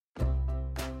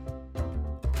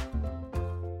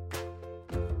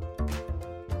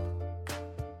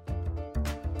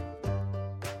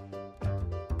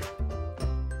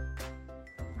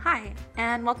Hi,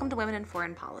 and welcome to Women in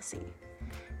Foreign Policy.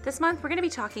 This month, we're going to be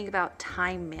talking about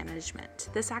time management.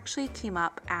 This actually came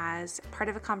up as part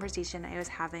of a conversation I was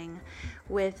having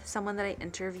with someone that I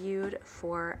interviewed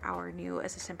for our new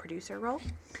assistant producer role.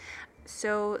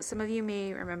 So some of you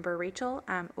may remember Rachel.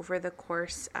 Over the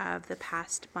course of the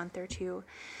past month or two,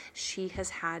 she has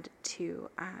had to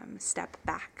step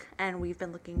back, and we've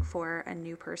been looking for a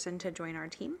new person to join our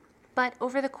team. But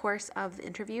over the course of the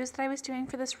interviews that I was doing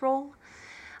for this role,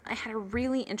 I had a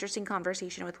really interesting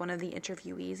conversation with one of the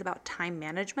interviewees about time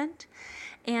management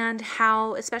and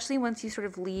how, especially once you sort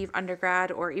of leave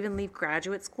undergrad or even leave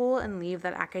graduate school and leave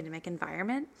that academic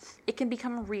environment, it can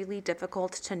become really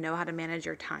difficult to know how to manage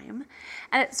your time.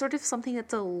 And it's sort of something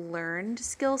that's a learned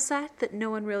skill set that no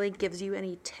one really gives you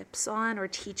any tips on or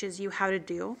teaches you how to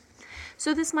do.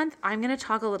 So this month, I'm going to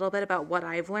talk a little bit about what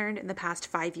I've learned in the past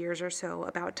 5 years or so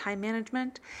about time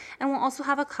management, and we'll also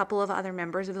have a couple of other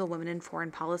members of the Women in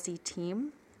Foreign Policy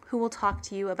team who will talk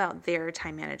to you about their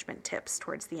time management tips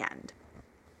towards the end.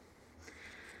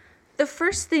 The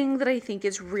first thing that I think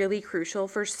is really crucial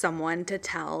for someone to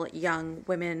tell young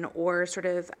women or sort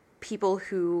of people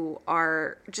who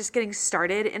are just getting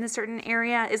started in a certain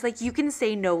area is you can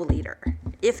say no later.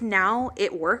 If now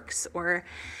it works or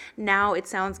now it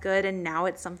sounds good and now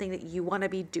it's something that you want to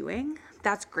be doing,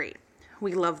 that's great.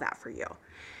 We love that for you.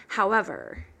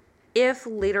 However, if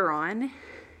later on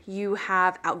you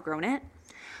have outgrown it,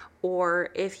 or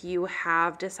if you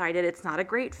have decided it's not a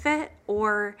great fit,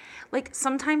 or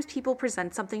sometimes people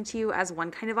present something to you as one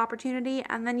kind of opportunity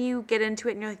and then you get into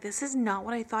it and you're like, this is not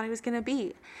what I thought it was going to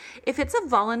be. If it's a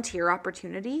volunteer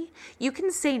opportunity, you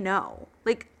can say no.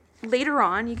 Later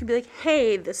on, you can be like,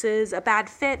 hey, this is a bad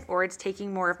fit, or it's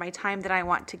taking more of my time than I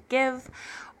want to give,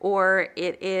 or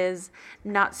it is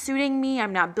not suiting me.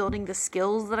 I'm not building the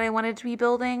skills that I wanted to be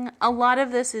building. A lot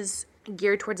of this is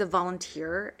geared towards a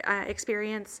volunteer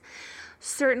experience.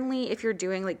 Certainly, if you're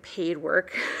doing paid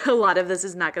work, a lot of this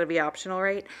is not going to be optional,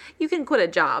 right? You can quit a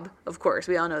job, of course,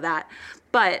 we all know that.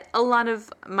 But a lot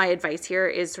of my advice here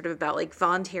is sort of about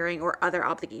volunteering or other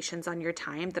obligations on your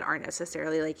time that aren't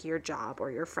necessarily your job or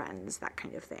your friends, that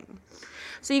kind of thing.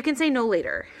 So you can say no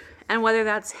later. And whether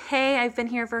that's, hey, I've been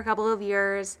here for a couple of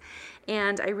years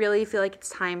and I really feel like it's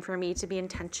time for me to be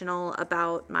intentional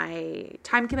about my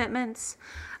time commitments.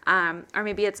 Or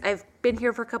maybe it's, I've been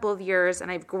here for a couple of years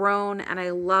and I've grown and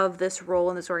I love this role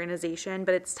in this organization,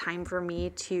 but it's time for me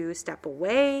to step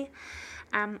away.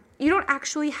 You don't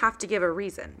actually have to give a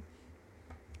reason.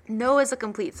 No is a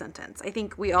complete sentence. I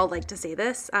think we all like to say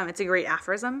this. It's a great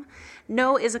aphorism.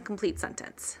 No is a complete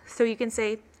sentence. So you can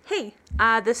say, hey,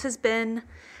 this has been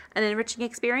an enriching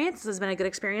experience. This has been a good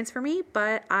experience for me,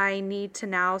 but I need to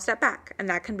now step back. And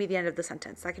that can be the end of the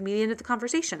sentence. That can be the end of the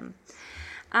conversation.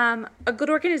 A good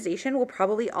organization will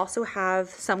probably also have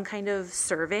some kind of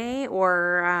survey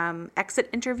or exit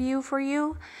interview for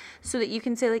you so that you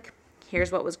can say here's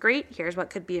what was great, here's what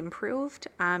could be improved,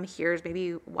 here's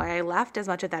maybe why I left, as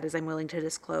much of that as I'm willing to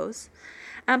disclose.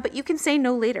 But you can say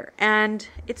no later, and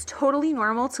it's totally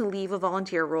normal to leave a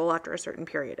volunteer role after a certain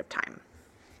period of time.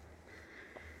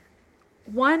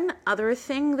 One other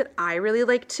thing that I really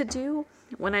like to do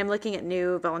when I'm looking at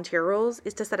new volunteer roles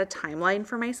is to set a timeline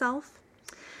for myself.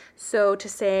 So to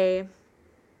say,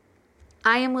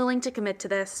 I am willing to commit to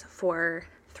this for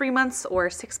 3 months or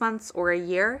 6 months or a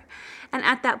year. And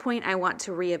at that point, I want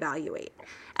to reevaluate.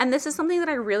 And this is something that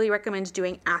I really recommend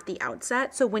doing at the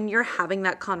outset. So when you're having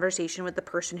that conversation with the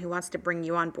person who wants to bring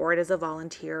you on board as a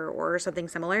volunteer or something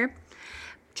similar,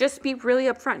 just be really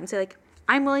upfront and say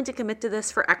I'm willing to commit to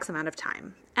this for X amount of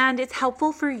time. And it's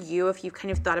helpful for you if you've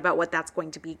kind of thought about what that's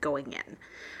going to be going in.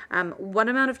 What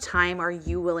amount of time are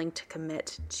you willing to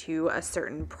commit to a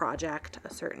certain project,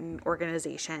 a certain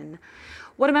organization?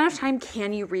 What amount of time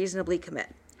can you reasonably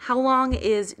commit? How long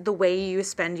is the way you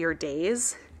spend your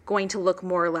days going to look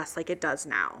more or less like it does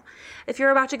now? If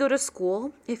you're about to go to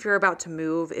school, if you're about to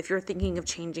move, if you're thinking of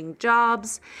changing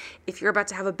jobs, if you're about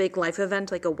to have a big life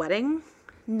event like a wedding,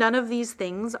 none of these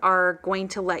things are going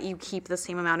to let you keep the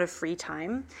same amount of free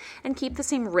time and keep the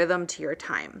same rhythm to your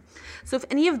time. So if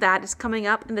any of that is coming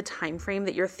up in the time frame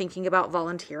that you're thinking about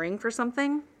volunteering for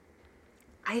something,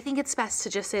 I think it's best to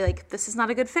just say this is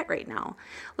not a good fit right now.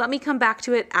 Let me come back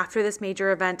to it after this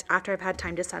major event, after I've had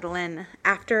time to settle in,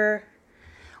 after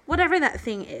whatever that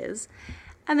thing is.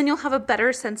 And then you'll have a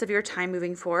better sense of your time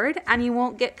moving forward, and you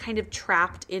won't get kind of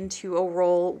trapped into a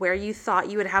role where you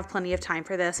thought you would have plenty of time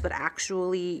for this, but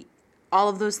actually all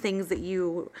of those things that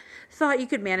you thought you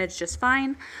could manage just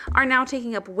fine are now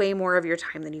taking up way more of your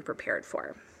time than you prepared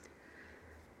for.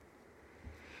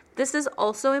 This is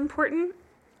also important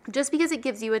just because it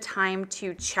gives you a time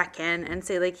to check in and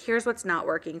say, like, here's what's not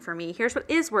working for me. Here's what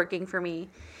is working for me.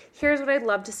 Here's what I'd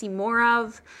love to see more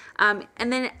of. And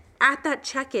then at that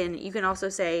check-in, you can also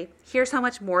say, here's how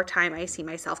much more time I see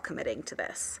myself committing to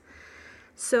this.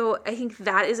 So I think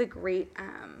that is a great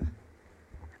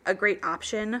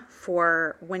option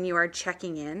for when you are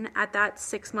checking in at that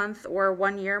 6 month or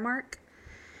 1 year mark.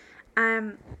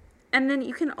 And then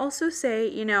you can also say,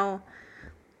 you know,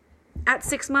 at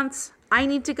 6 months, I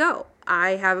need to go.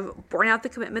 I have borne out the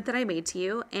commitment that I made to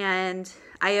you, and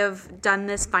I have done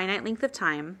this finite length of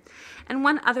time. And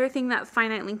one other thing that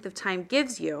finite length of time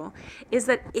gives you is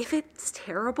that if it's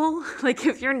terrible, like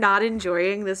if you're not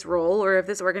enjoying this role or if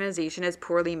this organization is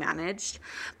poorly managed,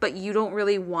 but you don't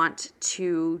really want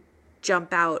to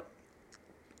jump out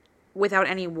without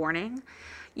any warning,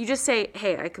 you just say,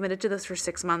 hey, I committed to this for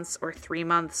 6 months or 3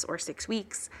 months or 6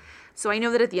 weeks. So I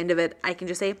know that at the end of it, I can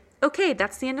just say, okay,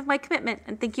 that's the end of my commitment,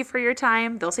 and thank you for your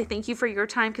time. They'll say thank you for your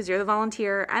time because you're the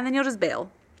volunteer, and then you'll just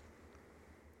bail.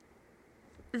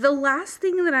 The last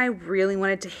thing that I really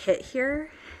wanted to hit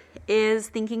here is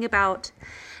thinking about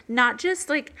not just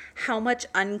like how much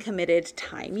uncommitted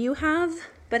time you have,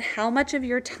 but how much of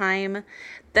your time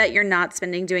that you're not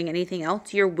spending doing anything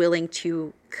else you're willing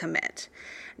to commit.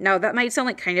 Now, that might sound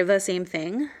like kind of the same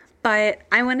thing, but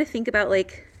I want to think about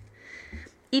like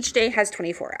each day has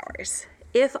 24 hours.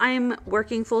 If I'm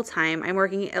working full time, I'm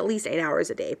working at least 8 hours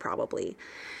a day, probably.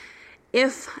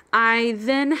 If I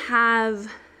then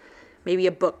have maybe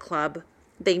a book club,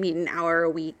 they meet an hour a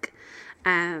week.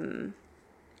 I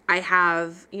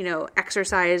have,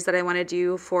 exercise that I want to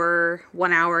do for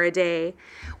 1 hour a day.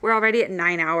 We're already at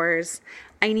 9 hours.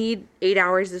 I need 8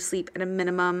 hours of sleep at a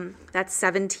minimum. That's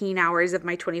 17 hours of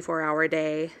my 24-hour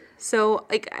day. So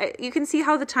you can see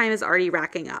how the time is already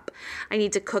racking up. I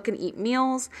need to cook and eat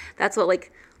meals. That's what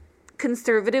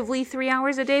conservatively 3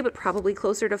 hours a day, but probably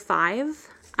closer to 5.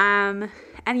 And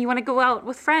you want to go out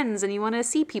with friends and you want to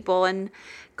see people and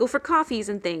go for coffees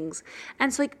and things.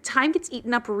 And so time gets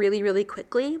eaten up really, really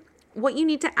quickly. What you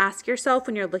need to ask yourself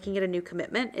when you're looking at a new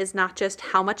commitment is not just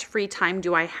how much free time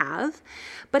do I have,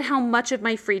 but how much of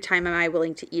my free time am I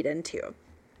willing to eat into?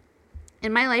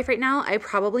 In my life right now, I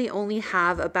probably only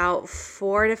have about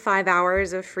 4 to 5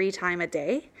 hours of free time a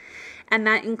day. And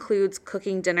that includes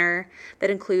cooking dinner, that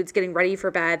includes getting ready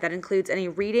for bed, that includes any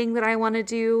reading that I want to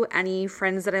do, any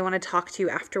friends that I want to talk to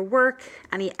after work,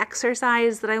 any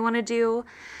exercise that I want to do.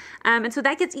 And so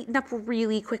that gets eaten up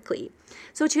really quickly.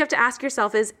 So what you have to ask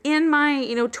yourself is, in my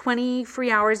 20 free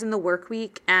hours in the work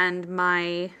week and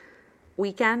my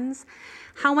weekends,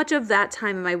 how much of that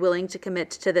time am I willing to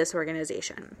commit to this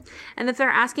organization? And if they're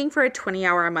asking for a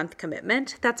 20-hour a month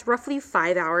commitment, that's roughly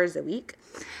 5 hours a week.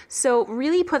 So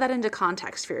really put that into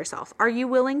context for yourself. Are you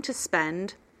willing to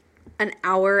spend an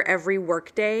hour every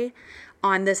workday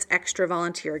on this extra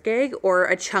volunteer gig, or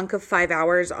a chunk of 5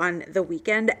 hours on the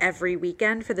weekend every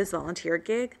weekend for this volunteer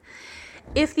gig?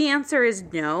 If the answer is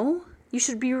no, you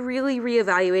should be really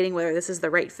reevaluating whether this is the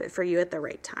right fit for you at the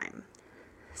right time.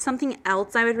 Something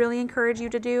else I would really encourage you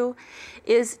to do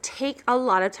is take a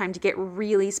lot of time to get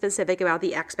really specific about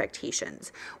the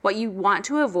expectations. What you want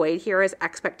to avoid here is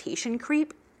expectation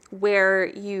creep, where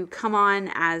you come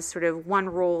on as sort of one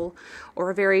role or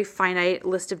a very finite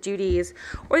list of duties,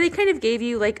 or they kind of gave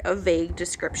you a vague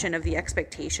description of the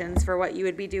expectations for what you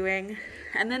would be doing.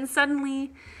 And then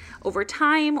suddenly over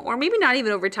time, or maybe not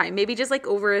even over time, maybe just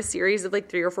over a series of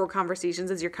 3 or 4 conversations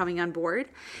as you're coming on board,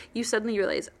 you suddenly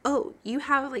realize, oh, you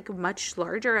have much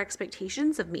larger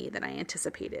expectations of me than I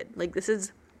anticipated. This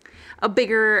is a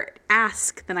bigger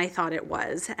ask than I thought it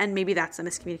was. And maybe that's a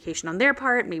miscommunication on their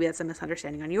part. Maybe that's a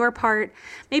misunderstanding on your part.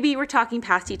 Maybe you were talking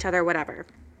past each other, whatever.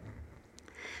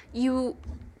 You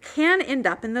can end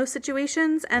up in those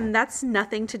situations, and that's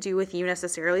nothing to do with you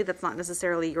necessarily. That's not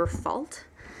necessarily your fault.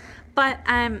 But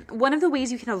one of the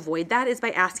ways you can avoid that is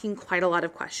by asking quite a lot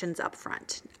of questions up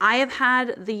front. I have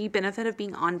had the benefit of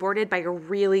being onboarded by a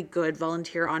really good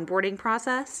volunteer onboarding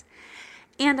process.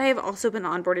 And I have also been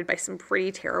onboarded by some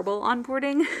pretty terrible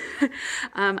onboarding,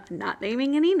 not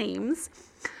naming any names.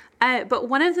 But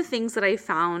one of the things that I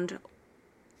found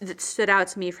that stood out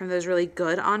to me from those really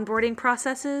good onboarding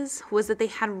processes was that they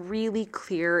had really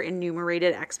clear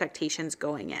enumerated expectations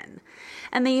going in.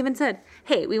 And they even said,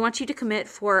 hey, we want you to commit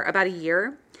for about a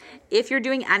year. If you're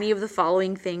doing any of the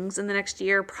following things in the next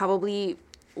year, probably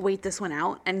wait this one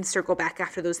out and circle back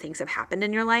after those things have happened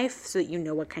in your life so that you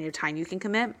know what kind of time you can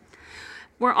commit.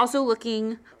 We're also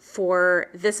looking for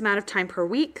this amount of time per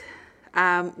week.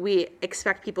 We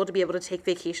expect people to be able to take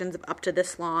vacations of up to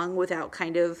this long without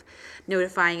kind of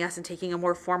notifying us and taking a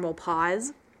more formal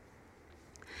pause.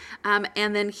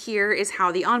 And then here is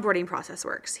how the onboarding process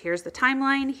works. Here's the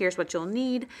timeline. Here's what you'll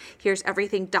need. Here's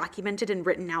everything documented and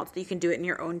written out so that you can do it in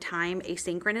your own time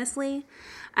asynchronously.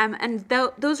 And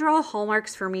those are all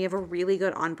hallmarks for me of a really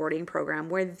good onboarding program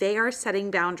where they are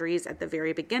setting boundaries at the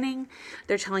very beginning.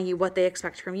 They're telling you what they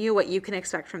expect from you, what you can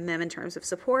expect from them in terms of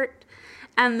support.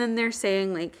 And then they're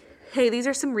saying like, hey, these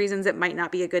are some reasons it might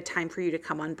not be a good time for you to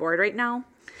come on board right now.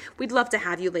 We'd love to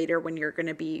have you later when you're going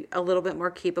to be a little bit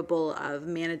more capable of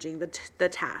managing the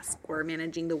task or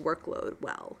managing the workload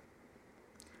well.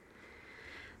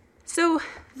 So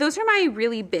those are my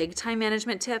really big time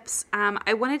management tips.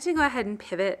 I wanted to go ahead and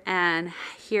pivot and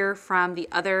hear from the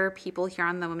other people here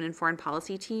on the Women in Foreign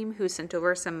Policy team who sent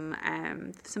over some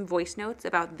voice notes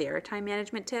about their time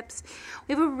management tips.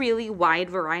 We have a really wide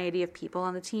variety of people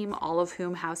on the team, all of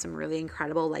whom have some really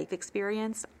incredible life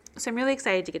experience. So I'm really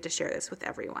excited to get to share this with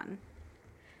everyone.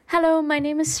 Hello, my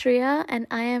name is Shreya and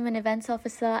I am an events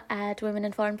officer at Women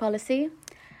in Foreign Policy.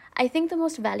 I think the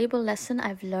most valuable lesson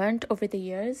I've learned over the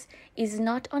years is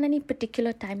not on any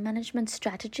particular time management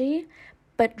strategy,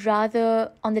 but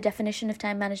rather on the definition of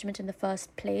time management in the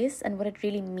first place and what it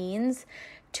really means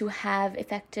to have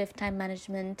effective time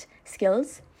management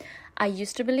skills. I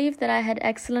used to believe that I had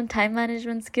excellent time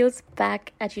management skills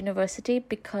back at university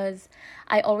because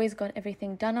I always got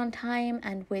everything done on time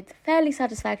and with fairly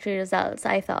satisfactory results,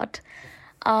 I thought.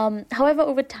 However,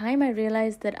 over time, I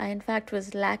realized that I, in fact,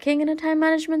 was lacking in a time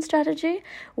management strategy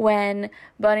when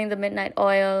burning the midnight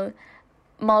oil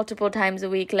multiple times a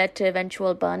week led to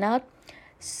eventual burnout.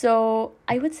 So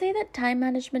I would say that time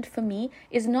management for me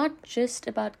is not just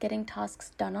about getting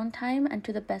tasks done on time and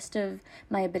to the best of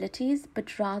my abilities,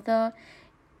 but rather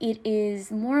it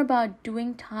is more about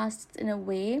doing tasks in a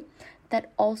way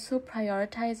that also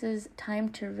prioritizes time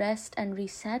to rest and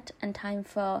reset and time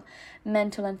for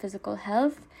mental and physical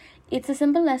health. It's a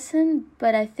simple lesson,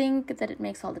 but I think that it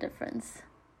makes all the difference.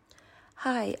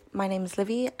 Hi, my name is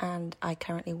Livy and I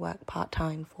currently work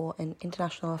part-time for an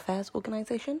international affairs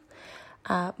organisation.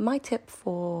 My tip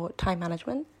for time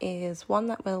management is one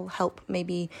that will help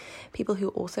maybe people who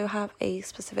also have a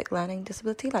specific learning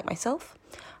disability like myself.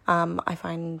 I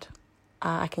find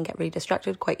I can get really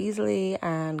distracted quite easily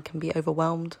and can be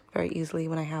overwhelmed very easily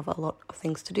when I have a lot of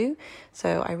things to do.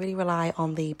 So I really rely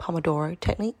on the Pomodoro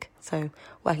technique. So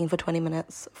working for 20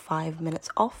 minutes, 5 minutes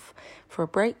off for a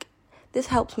break. This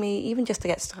helps me even just to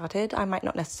get started. I might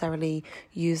not necessarily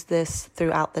use this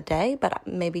throughout the day, but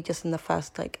maybe just in the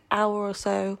first hour or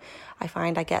so, I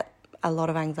find I get a lot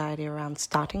of anxiety around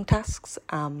starting tasks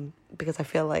because I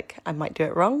feel like I might do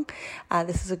it wrong.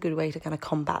 This is a good way to kind of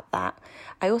combat that.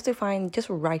 I also find just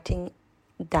writing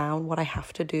down what I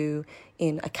have to do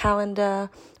in a calendar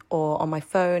or on my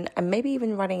phone, and maybe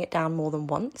even writing it down more than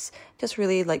once, just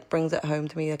really brings it home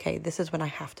to me, okay, this is when I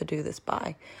have to do this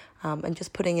by. And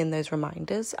just putting in those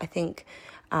reminders, I think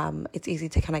it's easy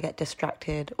to kind of get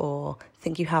distracted or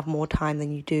think you have more time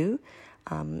than you do.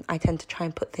 I tend to try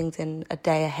and put things in a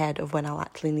day ahead of when I'll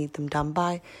actually need them done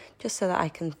by, just so that I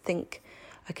can think,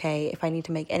 okay, if I need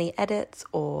to make any edits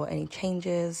or any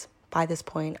changes by this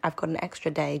point, I've got an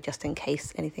extra day just in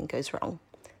case anything goes wrong.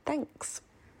 Thanks.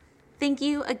 Thank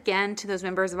you again to those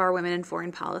members of our Women in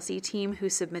Foreign Policy team who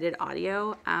submitted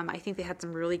audio. I think they had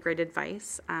some really great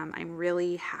advice. I'm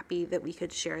really happy that we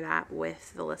could share that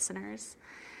with the listeners.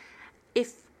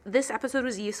 If this episode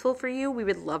was useful for you, we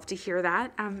would love to hear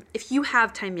that. If you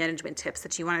have time management tips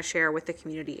that you want to share with the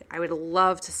community, I would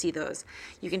love to see those.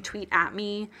 You can tweet at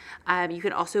me. You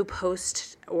can also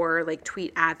post or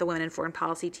tweet at the Women in Foreign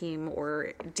Policy team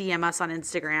or DM us on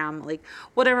Instagram,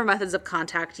 whatever methods of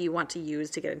contact you want to use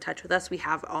to get in touch with us. We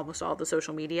have almost all the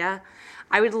social media.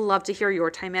 I would love to hear your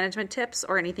time management tips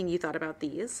or anything you thought about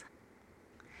these.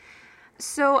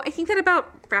 So I think that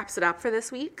about wraps it up for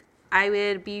this week. I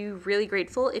would be really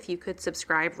grateful if you could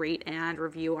subscribe, rate, and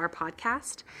review our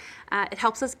podcast. It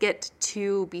helps us get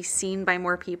to be seen by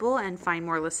more people and find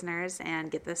more listeners and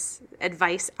get this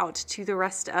advice out to the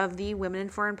rest of the Women in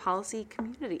Foreign Policy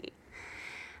community.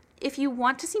 If you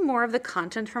want to see more of the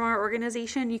content from our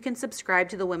organization, you can subscribe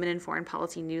to the Women in Foreign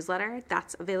Policy newsletter.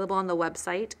 That's available on the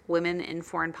website,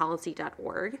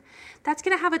 womeninforeignpolicy.org. That's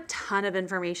going to have a ton of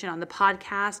information on the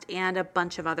podcast and a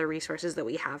bunch of other resources that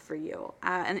we have for you.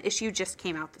 An issue just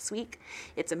came out this week.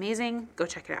 It's amazing. Go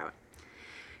check it out.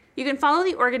 You can follow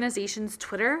the organization's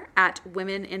Twitter at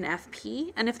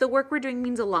WomenInFP, and if the work we're doing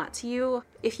means a lot to you,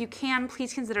 if you can,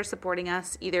 please consider supporting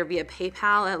us either via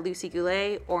PayPal at Lucy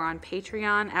Goulet or on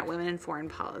Patreon at Women in Foreign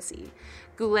Policy.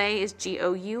 Goulet is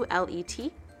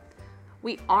Goulet.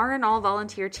 We are an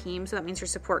all-volunteer team, so that means your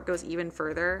support goes even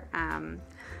further.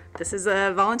 this is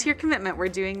a volunteer commitment. We're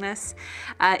doing this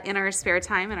in our spare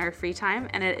time, in our free time,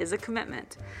 and it is a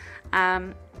commitment.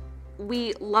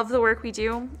 We love the work we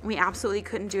do. We absolutely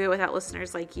couldn't do it without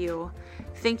listeners like you.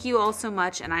 Thank you all so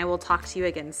much, and I will talk to you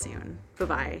again soon.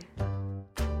 Bye-bye.